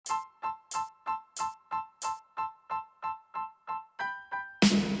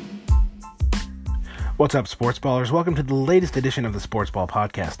What's up, sports ballers? Welcome to the latest edition of the Sports Ball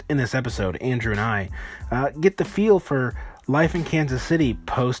Podcast. In this episode, Andrew and I get the feel for life in Kansas City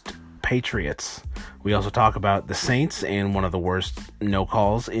post-Patriots. We also talk about the Saints and one of the worst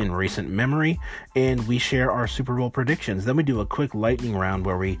no-calls in recent memory, and we share our Super Bowl predictions. Then we do a quick lightning round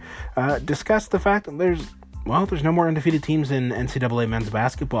where we discuss the fact that there's no more undefeated teams in NCAA men's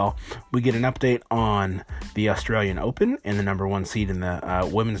basketball. We get an update on the Australian Open and the number one seed in the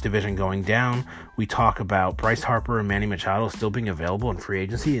women's division going down. We talk about Bryce Harper and Manny Machado still being available in free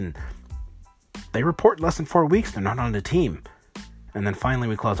agency, and they report less than 4 weeks they're not on the team. And then finally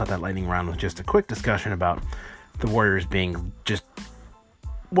we close out that lightning round with just a quick discussion about the Warriors being just,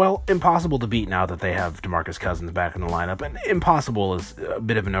 impossible to beat now that they have DeMarcus Cousins back in the lineup. And impossible is a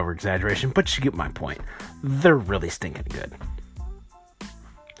bit of an over-exaggeration, but you get my point. They're really stinking good.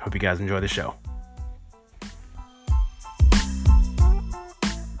 Hope you guys enjoy the show.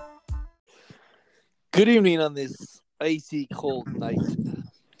 Good evening on this icy cold night.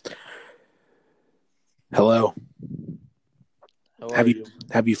 Hello. How are you?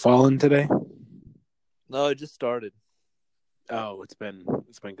 Have you fallen today? No, it just started. Oh, it's been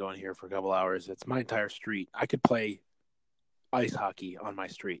going here for a couple hours. It's my entire street. I could play ice hockey on my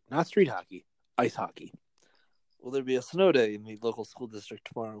street. Not street hockey, ice hockey. Will there be a snow day in the local school district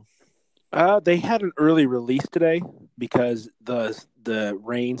tomorrow? They had an early release today because the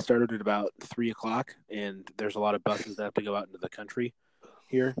rain started at about 3:00, and there's a lot of buses that have to go out into the country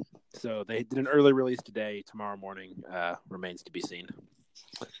here. So they did an early release today. Tomorrow morning remains to be seen.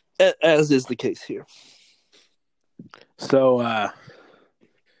 As is the case here. So,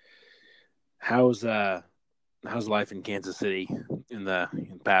 how's life in Kansas City in the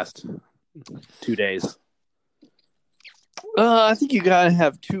past 2 days? I think you gotta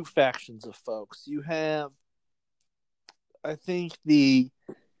have two factions of folks. You have, I think, the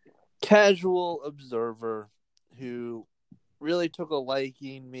casual observer who really took a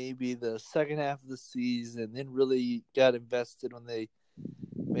liking maybe the second half of the season, then really got invested when they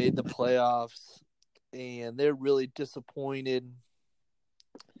made the playoffs. And they're really disappointed.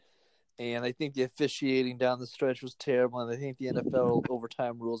 And I think the officiating down the stretch was terrible. And I think the NFL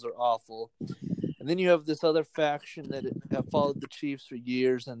overtime rules are awful. And then you have this other faction that have followed the Chiefs for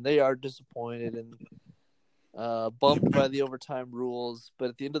years, and they are disappointed and bummed by the overtime rules. But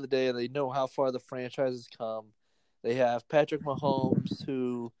at the end of the day, they know how far the franchise has come. They have Patrick Mahomes,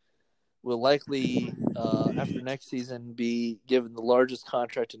 who will likely, after next season, be given the largest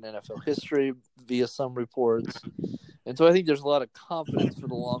contract in NFL history via some reports. And so I think there's a lot of confidence for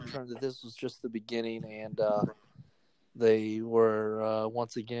the long term that this was just the beginning, and they were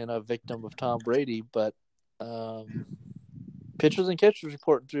once again a victim of Tom Brady. But pitchers and catchers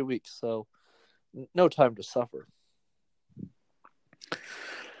report in 3 weeks, so no time to suffer.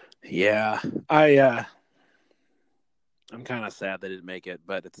 Yeah, I'm kind of sad they didn't make it,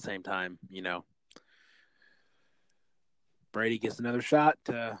 but at the same time, Brady gets another shot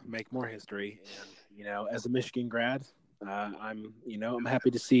to make more history. And, as a Michigan grad, I'm happy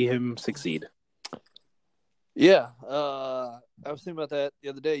to see him succeed. Yeah, I was thinking about that the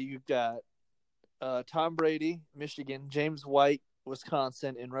other day. You've got Tom Brady, Michigan, James White,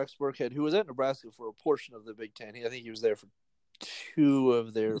 Wisconsin, and Rex Burkhead, who was at Nebraska for a portion of the Big Ten. I think he was there for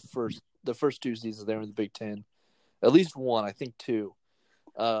the first 2 seasons there in the Big Ten. At least one, I think two.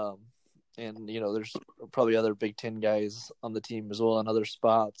 And, there's probably other Big Ten guys on the team as well in other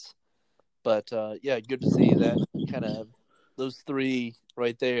spots. But, good to see that kind of those three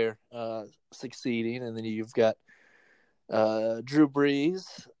right there succeeding. And then you've got Drew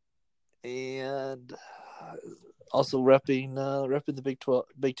Brees and also repping the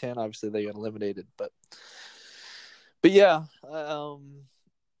Big Ten. Obviously, they got eliminated. But yeah,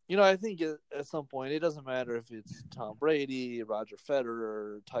 I think at some point, it doesn't matter if it's Tom Brady, Roger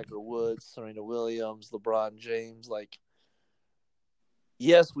Federer, Tiger Woods, Serena Williams, LeBron James. Like,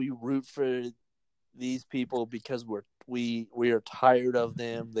 yes, we root for these people because we are tired of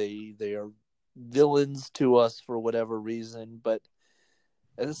them. They are villains to us for whatever reason. But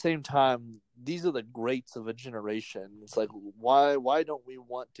at the same time, these are the greats of a generation. It's like, why don't we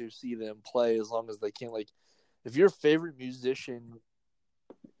want to see them play as long as they can? Like, if your favorite musician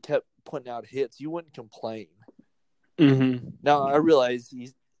kept putting out hits, you wouldn't complain. Mm-hmm. Now I realize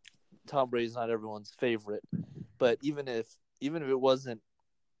Tom Brady's not everyone's favorite, but even if it wasn't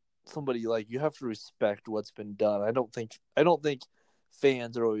somebody, like, you have to respect what's been done. I don't think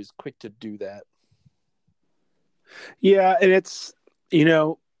fans are always quick to do that. Yeah, and it's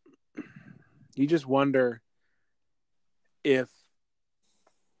you just wonder if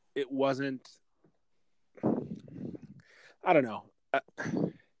it wasn't. I don't know.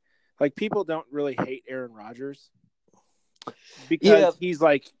 Like, people don't really hate Aaron Rodgers because he's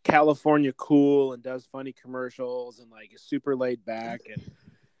like California cool and does funny commercials and like is super laid back. And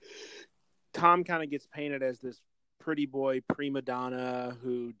Tom kind of gets painted as this pretty boy prima donna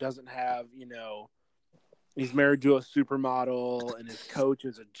who doesn't have, he's married to a supermodel and his coach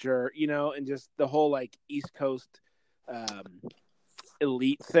is a jerk, and just the whole like East Coast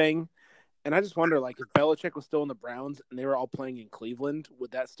elite thing. And I just wonder, like, if Belichick was still in the Browns and they were all playing in Cleveland,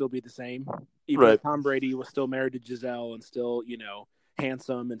 would that still be the same? Even if Tom Brady was still married to Giselle and still,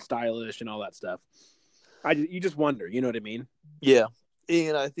 handsome and stylish and all that stuff. You just wonder, you know what I mean? Yeah.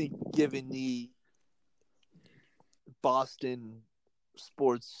 And I think given the Boston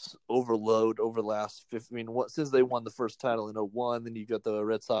sports overload over the last since they won the first title in 2001, then you got the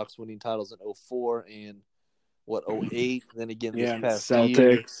Red Sox winning titles in 2004 and 2008, then again this past Celtics.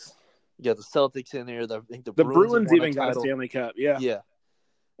 Year. You got the Celtics in there. I think the Bruins even got a Stanley Cup. Yeah. Yeah.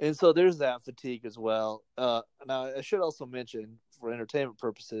 And so there's that fatigue as well. Now, I should also mention, for entertainment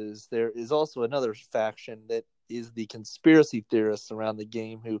purposes, there is also another faction that is the conspiracy theorists around the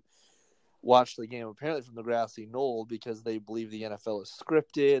game who watch the game apparently from the grassy knoll because they believe the NFL is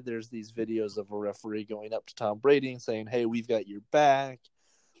scripted. There's these videos of a referee going up to Tom Brady and saying, "Hey, we've got your back."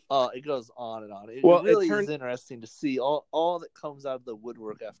 It goes on and on. It really is interesting to see all that comes out of the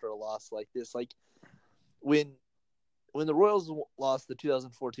woodwork after a loss like this. Like when the Royals lost the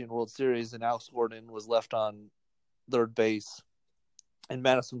 2014 World Series and Alex Gordon was left on third base and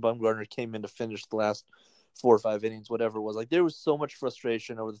Madison Bumgarner came in to finish the last 4 or 5 innings, whatever it was. Like there was so much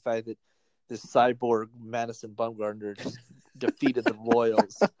frustration over the fact that this cyborg Madison Bumgarner just defeated the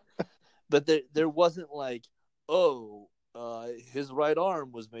Royals. But there wasn't like, his right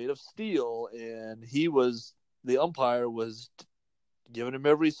arm was made of steel and the umpire was giving him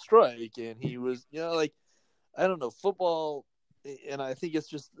every strike and he was, like, I don't know, football, and I think it's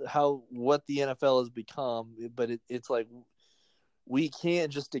just what the NFL has become, but it's like we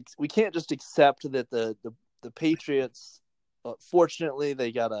can't just accept that the Patriots, fortunately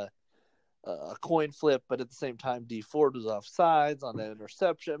they got a coin flip, but at the same time Dee Ford was offsides on that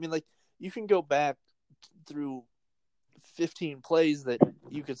interception. I mean, like, you can go back through 15 plays that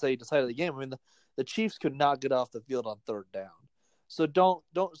you could say decided the game. I mean, the Chiefs could not get off the field on third down. So don't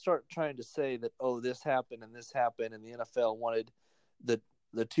start trying to say that, this happened and this happened and the NFL wanted the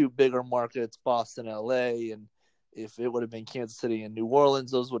two bigger markets, Boston, LA, and if it would have been Kansas City and New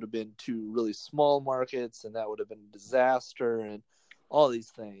Orleans, those would have been two really small markets and that would have been a disaster and all these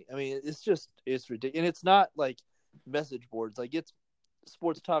things. I mean, it's ridiculous. And it's not like message boards. Like, it's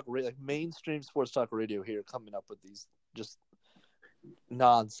sports talk radio, like mainstream sports talk radio here coming up with these just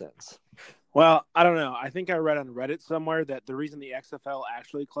nonsense. Well, I don't know. I think I read on Reddit somewhere that the reason the XFL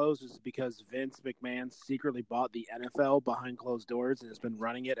actually closed is because Vince McMahon secretly bought the NFL behind closed doors and has been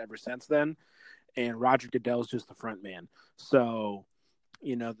running it ever since then. And Roger Goodell's just the front man. So,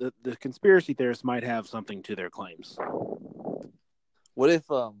 the conspiracy theorists might have something to their claims. What if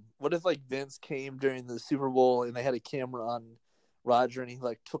like Vince came during the Super Bowl and they had a camera on Roger and he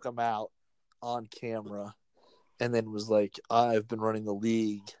like took him out on camera and then was like, "I've been running the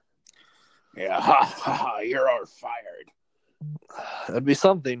league." Yeah, you're all fired. That'd be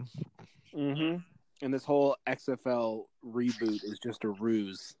something. Mm-hmm. And this whole XFL reboot is just a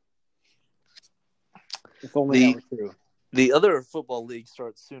ruse. If only that were true. The other football league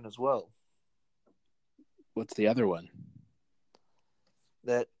starts soon as well. What's the other one?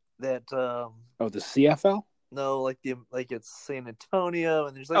 The CFL? No, like it's San Antonio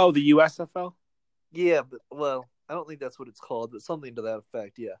and there's like the USFL? Yeah, but I don't think that's what it's called, but something to that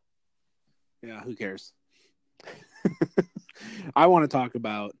effect, yeah. Yeah, who cares? I want to talk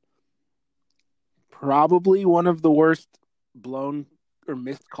about probably one of the worst blown or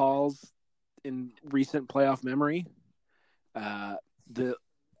missed calls in recent playoff memory. The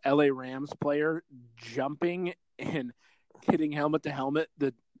LA Rams player jumping and hitting helmet to helmet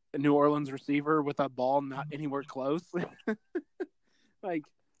the New Orleans receiver with a ball not anywhere close. Like,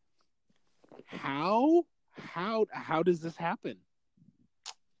 how does this happen?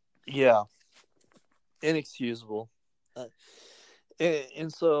 Yeah. Inexcusable.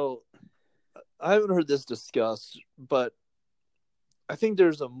 And so I haven't heard this discussed, but I think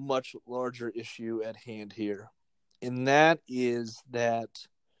there's a much larger issue at hand here. And that is that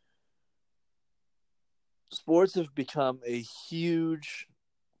sports have become a huge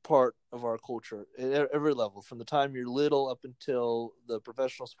part of our culture at every level, from the time you're little up until the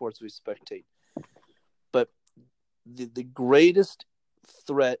professional sports we spectate. But the greatest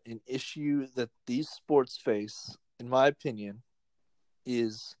threat and issue that these sports face, in my opinion,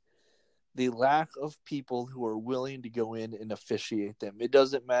 is the lack of people who are willing to go in and officiate them. It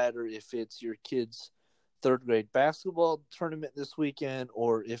doesn't matter if it's your kid's third grade basketball tournament this weekend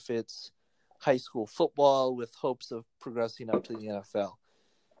or if it's high school football with hopes of progressing up to the NFL.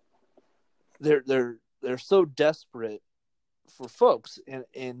 They're so desperate for folks,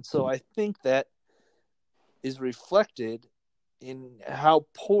 and so I think that is reflected in how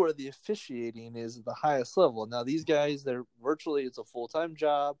poor the officiating is at the highest level. Now these guys, it's a full-time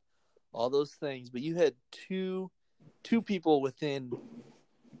job, all those things, but you had two people within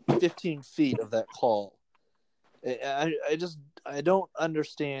 15 feet of that call. I don't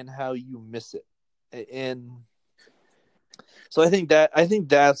understand how you miss it. And so I think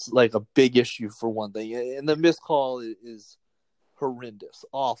that's like a big issue for one thing. And the missed call is horrendous,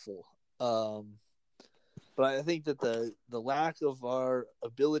 awful. But I think that the lack of our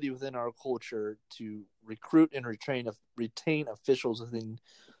ability within our culture to recruit and retain officials within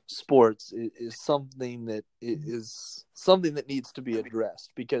sports is something that needs to be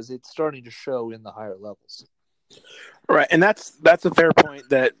addressed because it's starting to show in the higher levels. Right, and that's a fair point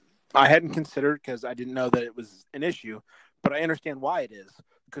that I hadn't considered because I didn't know that it was an issue, but I understand why it is.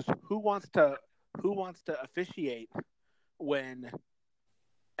 Because who wants to officiate when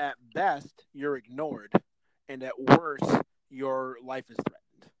at best you're ignored and at worst your life is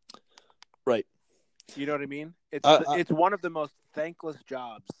threatened? Right. You know what I mean? It's one of the most thankless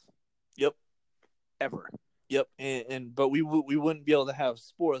jobs. Yep. Ever. Yep. But we wouldn't be able to have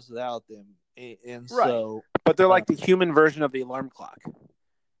sports without them. And right. So, but they're like the human version of the alarm clock.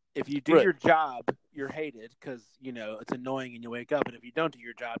 If you do right. your job, you're hated because it's annoying and you wake up. And if you don't do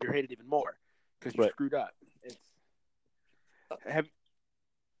your job, you're hated even more because you're right. screwed up.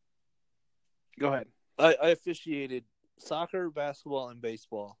 Go ahead. I officiated soccer, basketball, and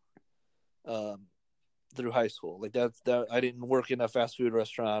baseball through high school. Like that I didn't work in a fast food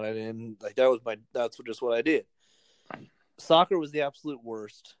restaurant. I didn't that's just what I did. Soccer was the absolute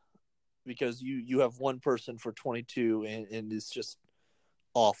worst because you have one person for 22 and it's just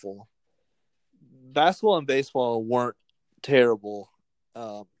awful. Basketball and baseball weren't terrible.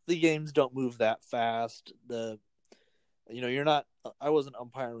 The games don't move that fast. I wasn't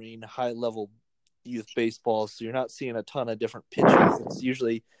umpiring high level youth baseball, so you're not seeing a ton of different pitches. It's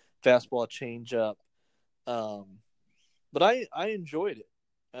usually fastball, change up. But I enjoyed it.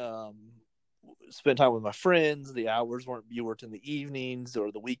 Spent time with my friends. The hours you worked in the evenings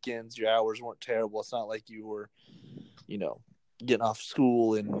or the weekends. Your hours weren't terrible. It's not like you were, getting off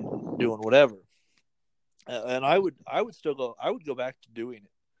school and doing whatever. And I would still go. I would go back to doing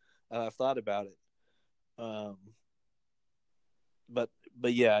it. And I've thought about it.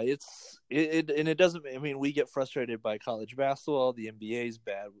 But yeah, it doesn't. I mean, we get frustrated by college basketball. The NBA is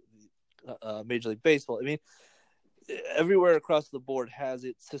bad. Major League Baseball. I mean, everywhere across the board has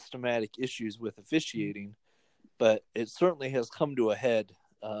its systematic issues with officiating, but it certainly has come to a head,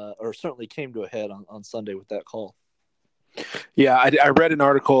 or certainly came to a head on Sunday with that call. Yeah, I read an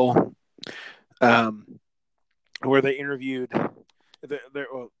article where they interviewed.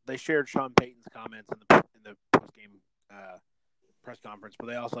 They shared Sean Payton's comments in the post-game press conference, but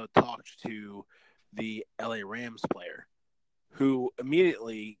they also talked to the LA Rams player who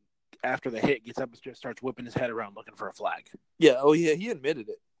immediately after the hit gets up and just starts whipping his head around looking for a flag. Yeah. Oh yeah. He admitted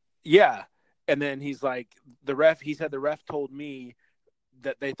it. Yeah. And then he's like, he said the ref told me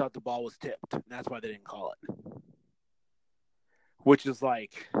that they thought the ball was tipped and that's why they didn't call it. Which is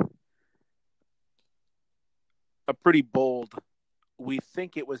like a pretty bold, we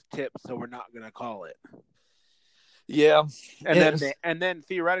think it was tipped, so we're not going to call it. Yeah. And then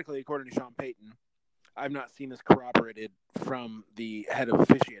theoretically, according to Sean Payton, I've not seen this corroborated from the head of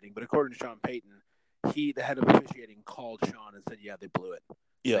officiating, but according to Sean Payton, the head of officiating called Sean and said, yeah, they blew it.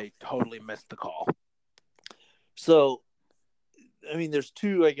 Yeah. They totally missed the call. So, I mean, there's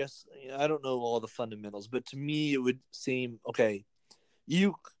two, I guess, I don't know all the fundamentals, but to me, it would seem, okay,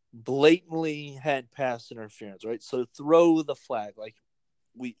 you blatantly had pass interference, right? So throw the flag. Like,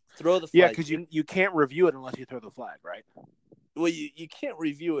 we throw the flag. Yeah, because you can't review it unless you throw the flag, right? Well, you can't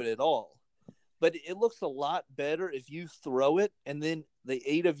review it at all. But it looks a lot better if you throw it and then the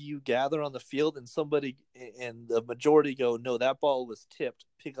 8 of you gather on the field and the majority go, no, that ball was tipped,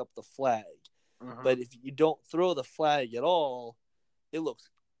 pick up the flag. Uh-huh. But if you don't throw the flag at all, it looks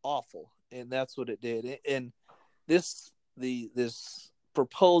awful. And that's what it did. And this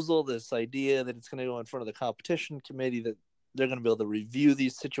proposal, this idea that it's going to go in front of the competition committee, that they're going to be able to review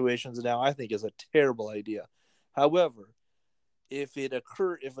these situations now, I think is a terrible idea. However, if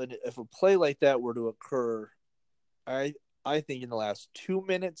a play like that were to occur, I think in the last 2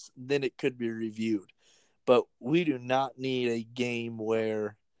 minutes, then it could be reviewed. But we do not need a game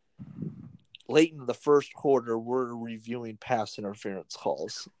where late in the first quarter, we're reviewing pass interference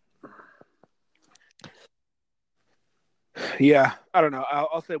calls. Yeah, I don't know.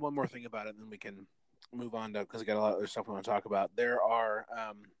 I'll say one more thing about it, and then we can move on to because I got a lot of other stuff we want to talk about. There are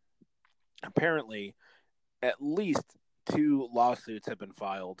apparently at least 2 lawsuits have been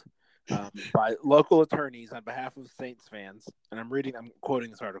filed by local attorneys on behalf of Saints fans, and I'm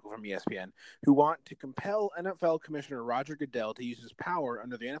quoting this article from ESPN, who want to compel NFL Commissioner Roger Goodell to use his power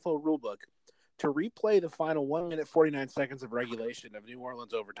under the NFL rulebook to replay the final 1 minute 49 seconds of regulation of New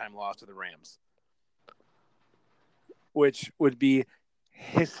Orleans' overtime loss to the Rams, which would be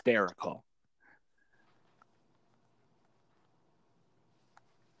hysterical.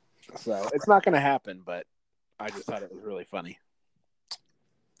 So it's not going to happen, but I just thought it was really funny.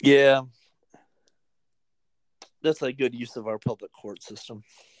 Yeah. That's a good use of our public court system.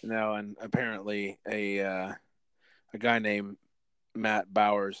 No, and apparently a guy named Matt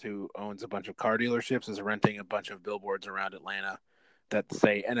Bowers, who owns a bunch of car dealerships, is renting a bunch of billboards around Atlanta that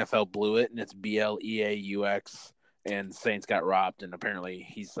say NFL blew it, and it's BLEAUX, and Saints got robbed. And apparently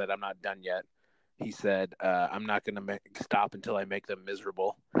he said, I'm not done yet. He said, I'm not going to stop until I make them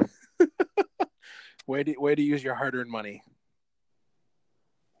miserable. Way to use your hard-earned money.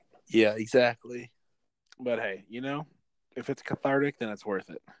 Yeah, exactly. But hey, if it's cathartic, then it's worth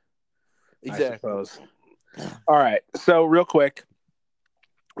it. Exactly. I suppose. All right. So real quick,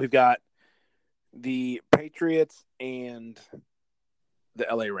 we've got the Patriots and the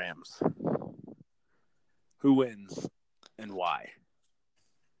LA Rams. Who wins and why?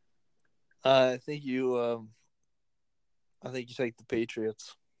 I think you take the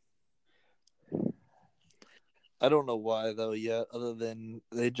Patriots. I don't know why though yet, other than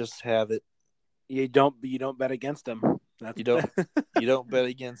they just have it. You don't bet against them. You don't bet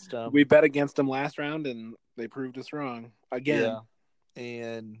against them. We bet against them last round, and they proved us wrong again. Yeah,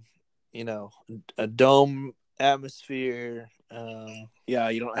 and a dome atmosphere. Yeah,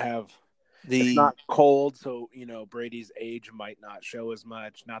 you don't have. It's not cold, so Brady's age might not show as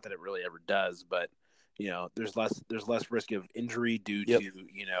much. Not that it really ever does, but there's less risk of injury due to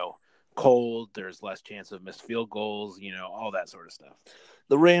cold. There's less chance of missed field goals. All that sort of stuff.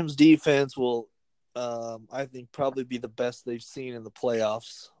 The Rams defense will, I think, probably be the best they've seen in the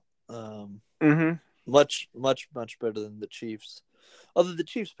playoffs. Much, much, much better than the Chiefs. Although the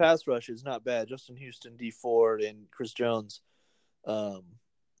Chiefs' pass rush is not bad. Justin Houston, D Ford, and Chris Jones are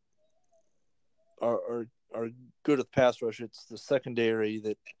good at the pass rush. It's the secondary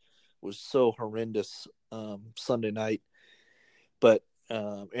that was so horrendous Sunday night. But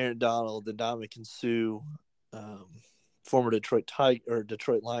Aaron Donald and Ndamukong Suh, former Detroit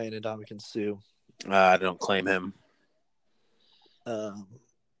Lion and Ndamukong Suh. I don't claim him.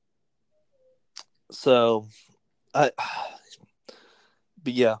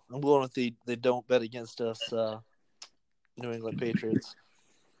 But yeah, I'm going with they don't bet against us, New England Patriots.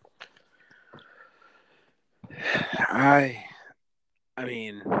 I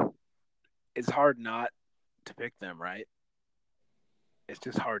mean, it's hard not to pick them, right? It's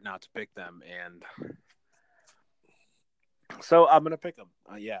just hard not to pick them, and so I'm gonna pick them.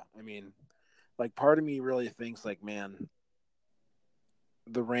 Yeah, I mean, part of me really thinks, man,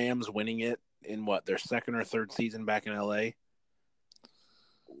 the Rams winning it in their second or third season back in LA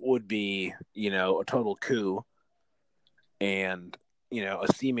would be, a total coup, and a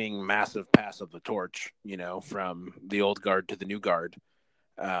seeming massive pass of the torch, from the old guard to the new guard.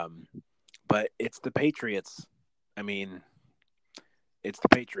 But it's the Patriots. I mean, it's the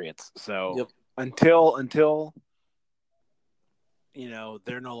Patriots. So until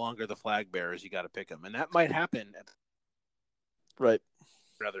they're no longer the flag bearers, you got to pick them, and that might happen right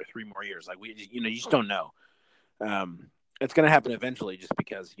another 3 more years. You just don't know. It's going to happen eventually, just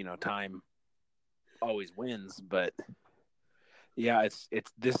because time always wins. But yeah, it's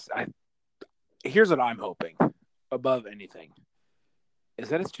this. Here's what I'm hoping above anything is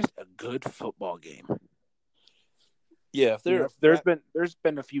that it's just a good football game. Yeah, there's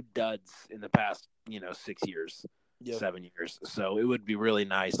been a few duds in the past 6 years, 7 years. So it would be really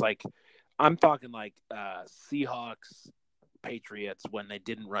nice. I'm talking Seahawks, Patriots when they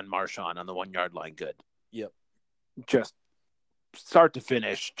didn't run Marshawn on the 1 yard line. Good. Yep. Just start to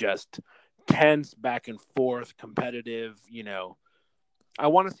finish, just tense, back and forth, competitive. I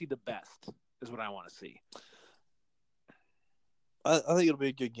want to see the best. Is what I want to see. I think it'll be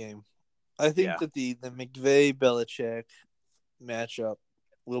a good game. I think that the McVay-Belichick matchup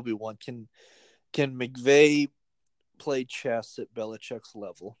will be one. Can McVay play chess at Belichick's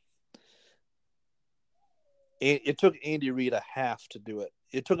level? It took Andy Reid a half to do it.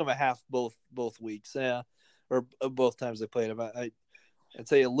 It took him a half both weeks, or both times they played him. I'd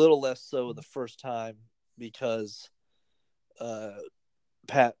say a little less so the first time because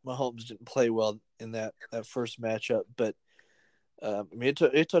Pat Mahomes didn't play well in that first matchup. But I mean,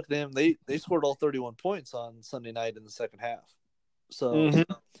 it took them. They scored all 31 points on Sunday night in the second half. So,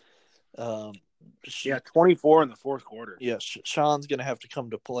 24 in the fourth quarter. Yeah, Sean's going to have to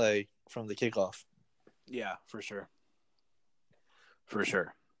come to play from the kickoff. Yeah, for sure. For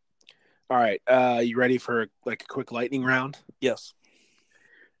sure. All right. You ready for a quick lightning round? Yes.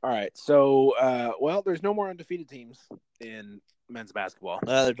 All right. So, there's no more undefeated teams in men's basketball.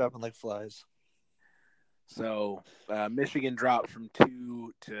 They're dropping like flies. So, Michigan dropped from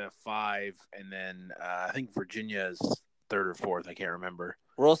 2 to 5, and then I think Virginia is 3rd or 4th. I can't remember.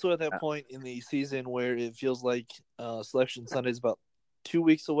 We're also at that point in the season where it feels like Selection Sunday is about 2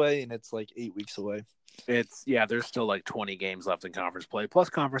 weeks away, and it's like 8 weeks away. There's still like 20 games left in conference play, plus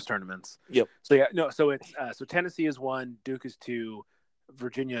conference tournaments. Yep. So it's so Tennessee is 1, Duke is 2,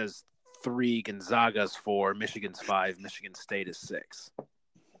 Virginia is 3, Gonzaga's 4, Michigan's 5, Michigan State is 6.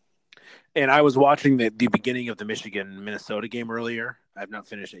 And I was watching the beginning of the Michigan-Minnesota game earlier. I've not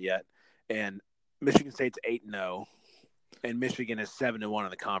finished it yet. And Michigan State's 8-0, and Michigan is 7-1 in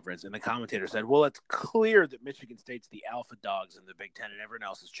the conference. And the commentator said, well, it's clear that Michigan State's the alpha dogs in the Big Ten, and everyone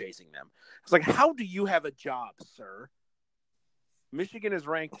else is chasing them. It's like, how do you have a job, sir? Michigan is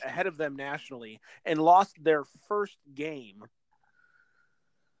ranked ahead of them nationally and lost their first game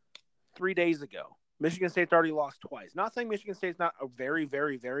 3 days ago. Michigan State's already lost twice. Not saying Michigan State's not a very,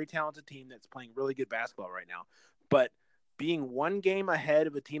 very, very talented team that's playing really good basketball right now, but being one game ahead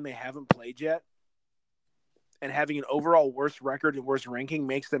of a team they haven't played yet and having an overall worse record and worse ranking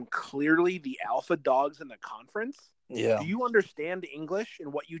makes them clearly the alpha dogs in the conference. Yeah. Do you understand English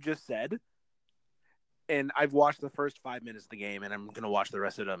in what you just said? And I've watched the first 5 minutes of the game, and I'm going to watch the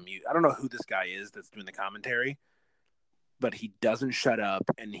rest of it on mute. I don't know who this guy is that's doing the commentary, but he doesn't shut up,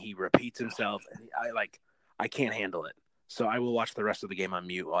 and he repeats himself. And I can't handle it. So I will watch the rest of the game on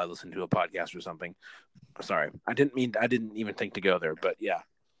mute while I listen to a podcast or something. Sorry. I didn't even think to go there, but yeah.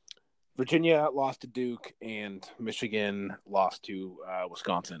 Virginia lost to Duke, and Michigan lost to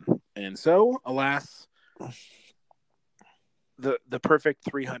Wisconsin. And so, alas, the perfect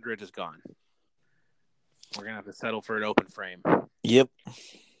 300 is gone. We're going to have to settle for an open frame. Yep.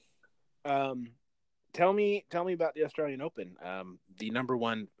 Tell me about the Australian Open. The number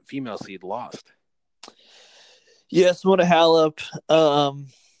 1 female seed lost. Yes, Simona Halep,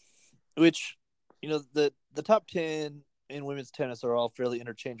 which, the top 10 in women's tennis are all fairly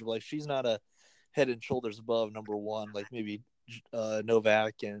interchangeable. Like, she's not a head and shoulders above number 1, like maybe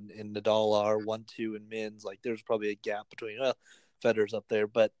Novak and Nadal are 1, 2 in men's. Like, there's probably a gap between Federer's up there,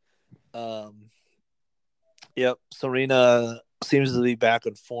 but Serena seems to be back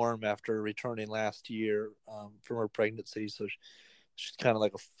in form after returning last year from her pregnancy. So she's kind of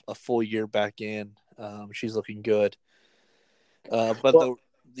like a full year back in. She's looking good. But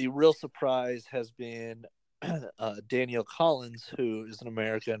the real surprise has been Danielle Collins, who is an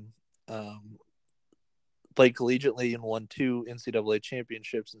American, played collegiately and won 2 NCAA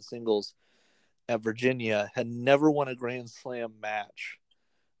championships in singles at Virginia, had never won a Grand Slam match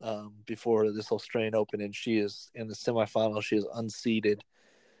before this Australian Open, and she is in the semifinal. She is unseeded,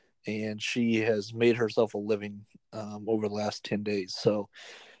 and she has made herself a living over the last 10 days. So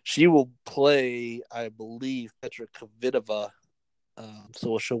she will play, I believe, Petra Kvitova.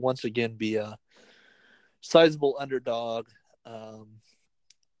 So she'll once again be a sizable underdog.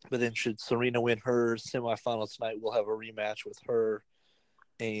 But then should Serena win her semifinal tonight, we'll have a rematch with her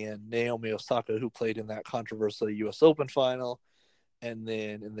and Naomi Osaka, who played in that controversial U.S. Open final. And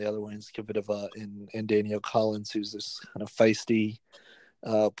then in the other ones, Kvitova and Danielle Collins, who's this kind of feisty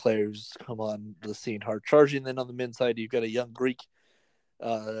player who's come on the scene hard charging. Then on the men's side, you've got a young Greek,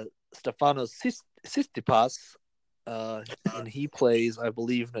 Stefanos Tsitsipas, and he plays, I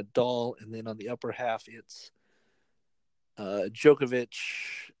believe, Nadal. And then on the upper half, it's Djokovic,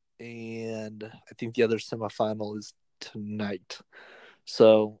 and I think the other semifinal is tonight.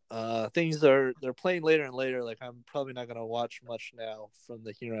 So they're playing later and later. Like, I'm probably not going to watch much now from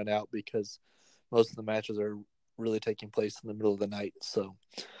the here on out because most of the matches are really taking place in the middle of the night. So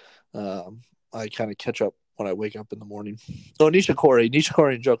I kind of catch up when I wake up in the morning. So Nishikori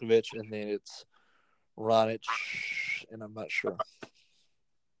and Djokovic, and then it's Raonic, and I'm not sure.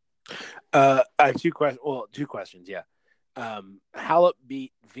 I have 2 questions. Well, 2 questions, yeah. Halep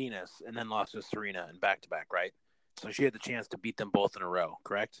beat Venus and then lost to Serena in back-to-back, right? So she had the chance to beat them both in a row,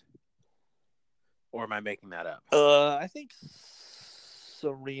 correct? Or am I making that up? I think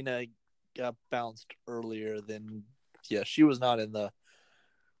Serena got bounced earlier than. Yeah, she was not in the.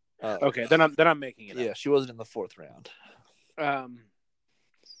 Okay, then I'm making it up. Yeah, she wasn't in the 4th round.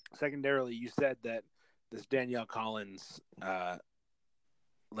 secondarily, you said that this Danielle Collins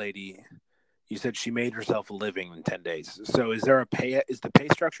lady, you said she made herself a living in 10 days. So is the pay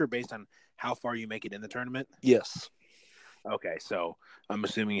structure based on how far you make it in the tournament? Yes. Okay, so I'm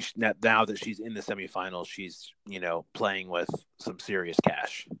assuming now that she's in the semifinals, she's, playing with some serious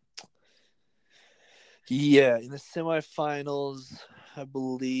cash. Yeah, in the semifinals, I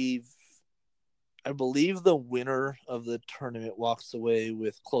believe the winner of the tournament walks away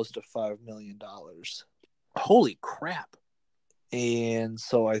with close to $5 million. Holy crap. And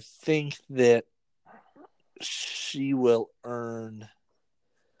so I think that she will earn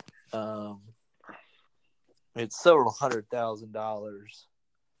it's several $100,000.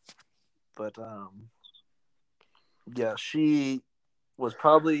 But yeah, she was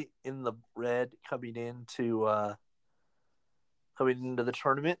probably in the red coming into the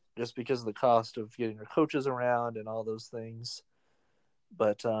tournament just because of the cost of getting her coaches around and all those things.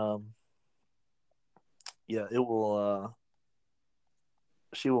 But yeah, it will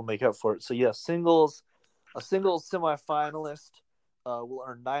she will make up for it. So yeah, a singles semifinalist will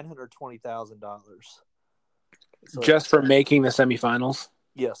earn $920,000. So just for making the semifinals?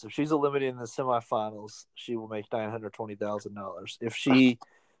 Yes, if she's eliminated in the semifinals, she will make $920,000. If she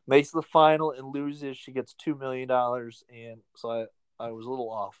makes the final and loses, she gets $2 million. And so I was a little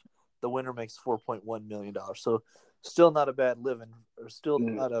off. The winner makes $4.1 million. So still not a bad living, or still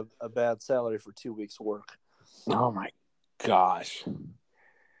not a bad salary for 2 weeks' work. Oh my gosh!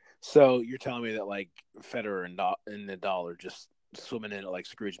 So you're telling me that like Federer and Nadal are just swimming in it like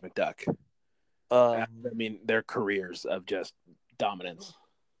Scrooge McDuck? I mean, their careers of just dominance.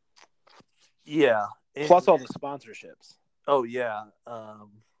 Yeah. Plus all the sponsorships. Oh, yeah.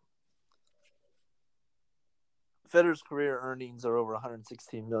 Federer's career earnings are over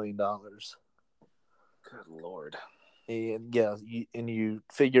 $116 million. Good Lord. And yeah, you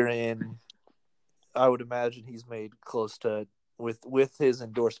figure in, I would imagine he's made close to, with his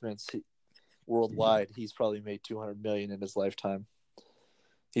endorsements worldwide, he's probably made $200 million in his lifetime.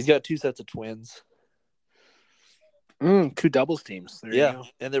 He's got 2 sets of twins. 2 doubles teams. There you go.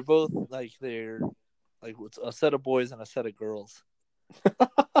 And they're both they're a set of boys and a set of girls.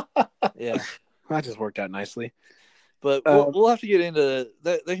 Yeah, that just worked out nicely. But we'll have to get into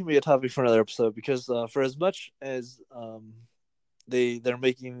that. That can be a topic for another episode, because for as much as they're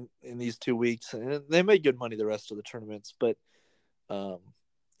making in these 2 weeks, and they make good money the rest of the tournaments, but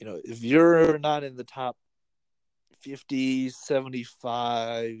if you're not in the top 50,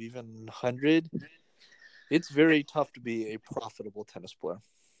 75, even 100, it's very tough to be a profitable tennis player.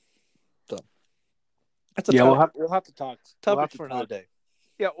 So that's we'll have to talk. Topic for another day.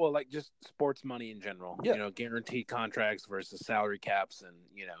 Yeah, well, like just sports money in general. Yeah. Guaranteed contracts versus salary caps, and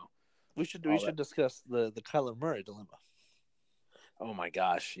we should discuss the Kyler Murray dilemma. Oh my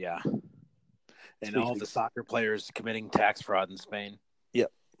gosh, yeah. And all the soccer players committing tax fraud in Spain.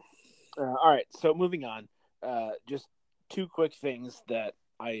 Yep. All right, so moving on. Just 2 quick things that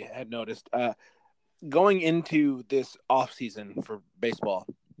I had noticed. Going into this off season for baseball,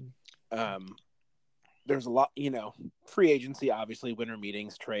 there's a lot, free agency, obviously, winter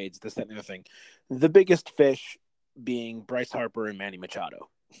meetings, trades, this, that, and the other thing. The biggest fish being Bryce Harper and Manny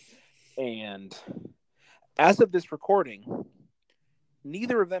Machado. And as of this recording,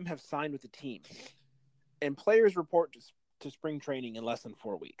 neither of them have signed with the team. And players report to spring training in less than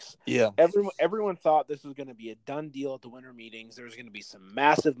 4 weeks. Yeah. Everyone thought this was going to be a done deal at the winter meetings. There was going to be some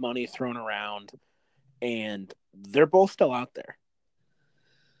massive money thrown around. And they're both still out there.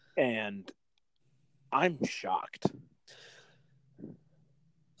 And I'm shocked.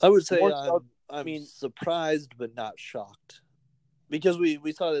 I would say I'm surprised but not shocked. Because we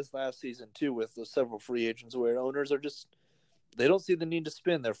saw this last season too with the several free agents where owners are just, they don't see the need to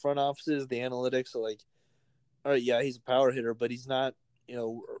spend. Their front offices, the analytics are like, all right, yeah, he's a power hitter, but he's not,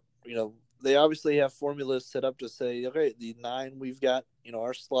 they obviously have formulas set up to say, okay, the 9 we've got,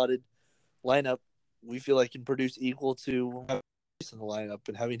 our slotted lineup, we feel like can produce equal to in the lineup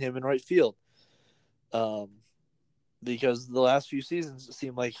and having him in right field. Because the last few seasons it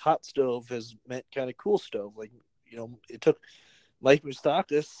seemed like hot stove has meant kind of cool stove. Like, it took Mike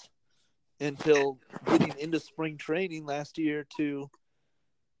Moustakas until getting into spring training last year to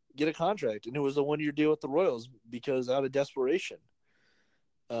get a contract, and it was a 1-year deal with the Royals because out of desperation.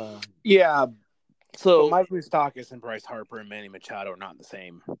 Yeah. So Mike Moustakas and Bryce Harper and Manny Machado are not in the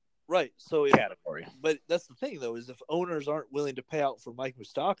same right. So category. But that's the thing, though, is if owners aren't willing to pay out for Mike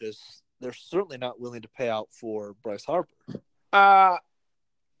Moustakas, they're certainly not willing to pay out for Bryce Harper. I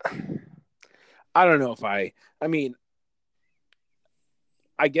don't know if I mean,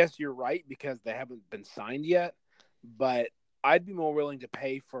 I guess you're right because they haven't been signed yet, but I'd be more willing to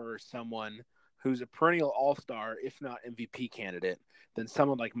pay for someone who's a perennial all-star, if not MVP candidate, than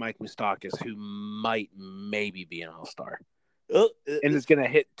someone like Mike Moustakas, who might maybe be an all-star. And is going to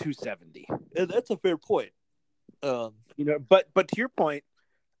hit 270. And that's a fair point. But to your point,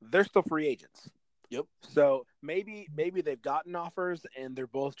 they're still free agents. Yep. So maybe they've gotten offers and they're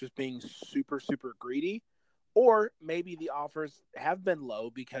both just being super, super greedy. Or maybe the offers have been low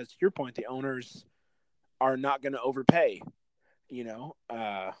because, to your point, the owners are not going to overpay,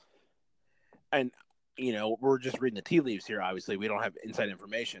 and, we're just reading the tea leaves here. Obviously, we don't have inside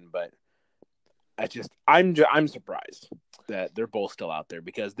information, but I'm surprised that they're both still out there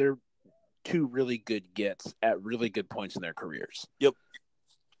because they're two really good gets at really good points in their careers. Yep.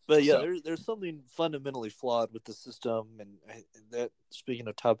 But yeah, there's something fundamentally flawed with the system, and that, speaking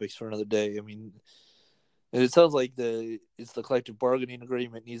of topics for another day, I mean, it sounds like the collective bargaining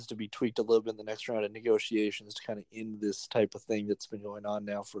agreement needs to be tweaked a little bit in the next round of negotiations to kind of end this type of thing that's been going on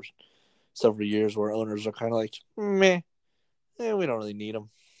now for several years, where owners are kind of like, meh, we don't really need them.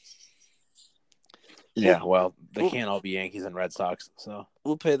 Yeah, well, they can't all be Yankees and Red Sox, so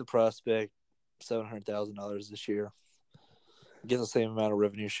we'll pay the prospect $700,000 this year. Get the same amount of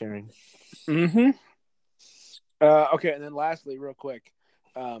revenue sharing. Mm-hmm. Okay, and then lastly, real quick,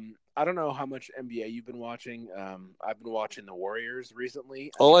 I don't know how much NBA you've been watching. I've been watching the Warriors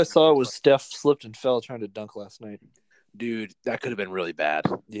recently. All I saw was Steph slipped and fell trying to dunk last night. Dude, that could have been really bad.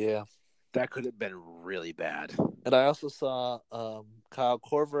 Yeah. That could have been really bad. And I also saw Kyle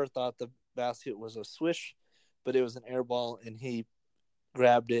Korver thought the basket was a swish, but it was an air ball, and he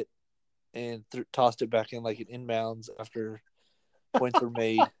grabbed it and tossed it back in like an inbounds after points were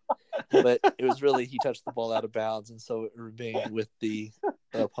made. But it was really he touched the ball out of bounds, and so it remained with the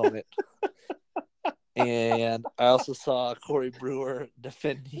opponent. And I also saw Corey Brewer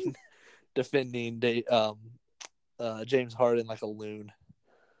defending James Harden like a loon.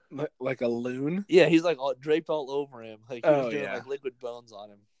 Like a loon? Yeah, he's like draped all over him. Like he was doing like liquid bones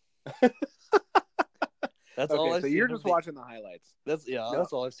on him. That's all I've seen. So you're just watching the highlights. That's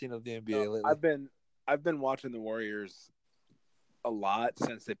all I've seen of the NBA lately. I've been watching the Warriors a lot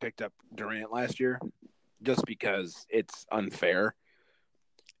since they picked up Durant last year, just because it's unfair.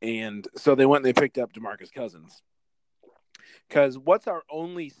 And so they went and they picked up DeMarcus Cousins. Because what's our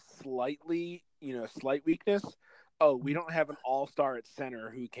only slight weakness? Oh, we don't have an all-star at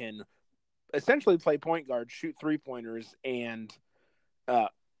center who can essentially play point guard, shoot three-pointers, and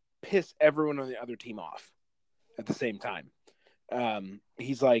piss everyone on the other team off at the same time.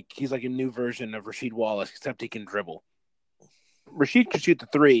 He's like a new version of Rasheed Wallace, except he can dribble. Rasheed could shoot the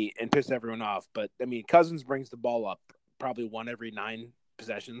three and piss everyone off, but I mean, Cousins brings the ball up probably one every 9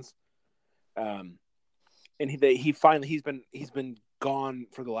 possessions. And he's been gone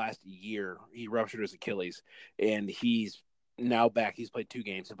for the last year. He ruptured his Achilles, and he's now back. He's played 2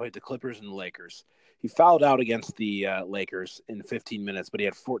 games. He played the Clippers and the Lakers. He fouled out against the Lakers in 15 minutes, but he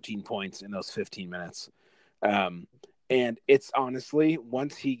had 14 points in those 15 minutes. And it's honestly,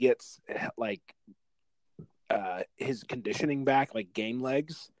 once he gets his conditioning back, like game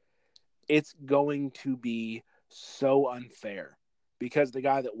legs, it's going to be so unfair because the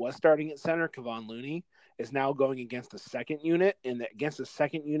guy that was starting at center, Kevon Looney, is now going against the second unit, and against the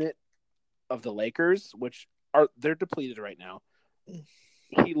second unit of the Lakers, which they're depleted right now.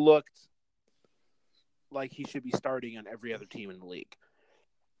 He looked like he should be starting on every other team in the league.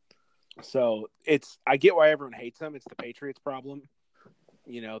 So I get why everyone hates him. It's the Patriots problem.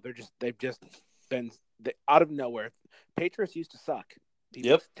 They've just been out of nowhere. Patriots used to suck.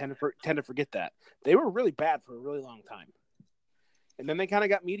 People tend to forget that. They were really bad for a really long time. And then they kind of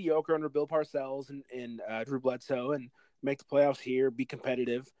got mediocre under Bill Parcells and Drew Bledsoe and make the playoffs here, be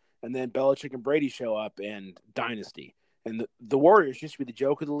competitive. And then Belichick and Brady show up and dynasty. And the Warriors used to be the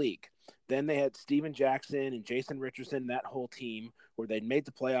joke of the league. Then they had Steven Jackson and Jason Richardson, that whole team, where they'd made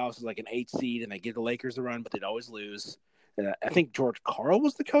the playoffs as like an 8 seed, and they give the Lakers a run, but they'd always lose. I think George Karl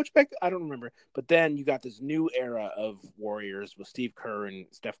was the coach back then. I don't remember. But then you got this new era of Warriors with Steve Kerr and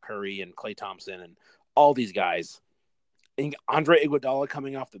Steph Curry and Klay Thompson and all these guys. And Andre Iguodala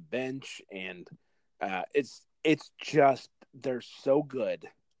coming off the bench, and it's just they're so good.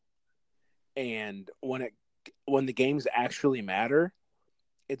 And when the games actually matter,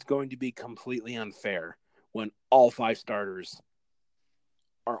 it's going to be completely unfair when all 5 starters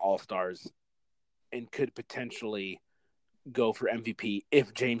are all-stars and could potentially go for MVP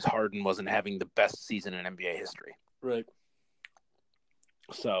if James Harden wasn't having the best season in NBA history. Right.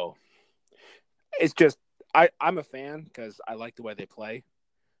 So it's just I'm a fan because I like the way they play,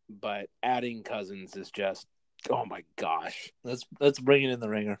 but adding Cousins is just, oh my gosh. Let's bring it in the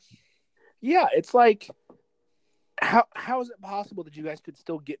ringer. Yeah, it's like how is it possible that you guys could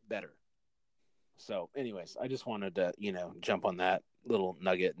still get better? So, anyways, I just wanted to, jump on that little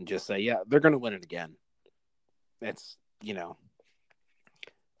nugget and just say, yeah, they're going to win it again. It's,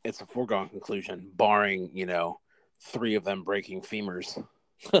 it's a foregone conclusion, barring, 3 of them breaking femurs,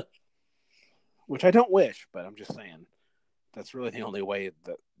 which I don't wish, but I'm just saying that's really the only way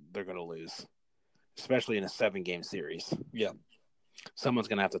that they're going to lose, especially in a 7-game series. Yeah. Someone's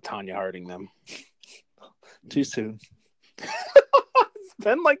going to have to Tanya Harding them. Too soon. It's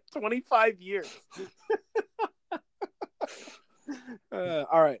been like 25 years. All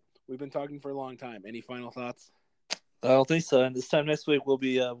right. We've been talking for a long time. Any final thoughts? I don't think so. And this time next week, we'll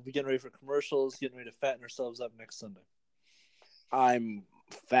be getting ready for commercials, getting ready to fatten ourselves up next Sunday. I'm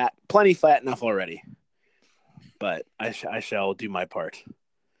plenty fat enough already, but I shall do my part.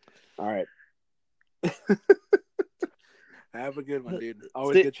 All right. Have a good one, dude.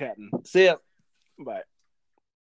 Always good chatting. See ya. Bye.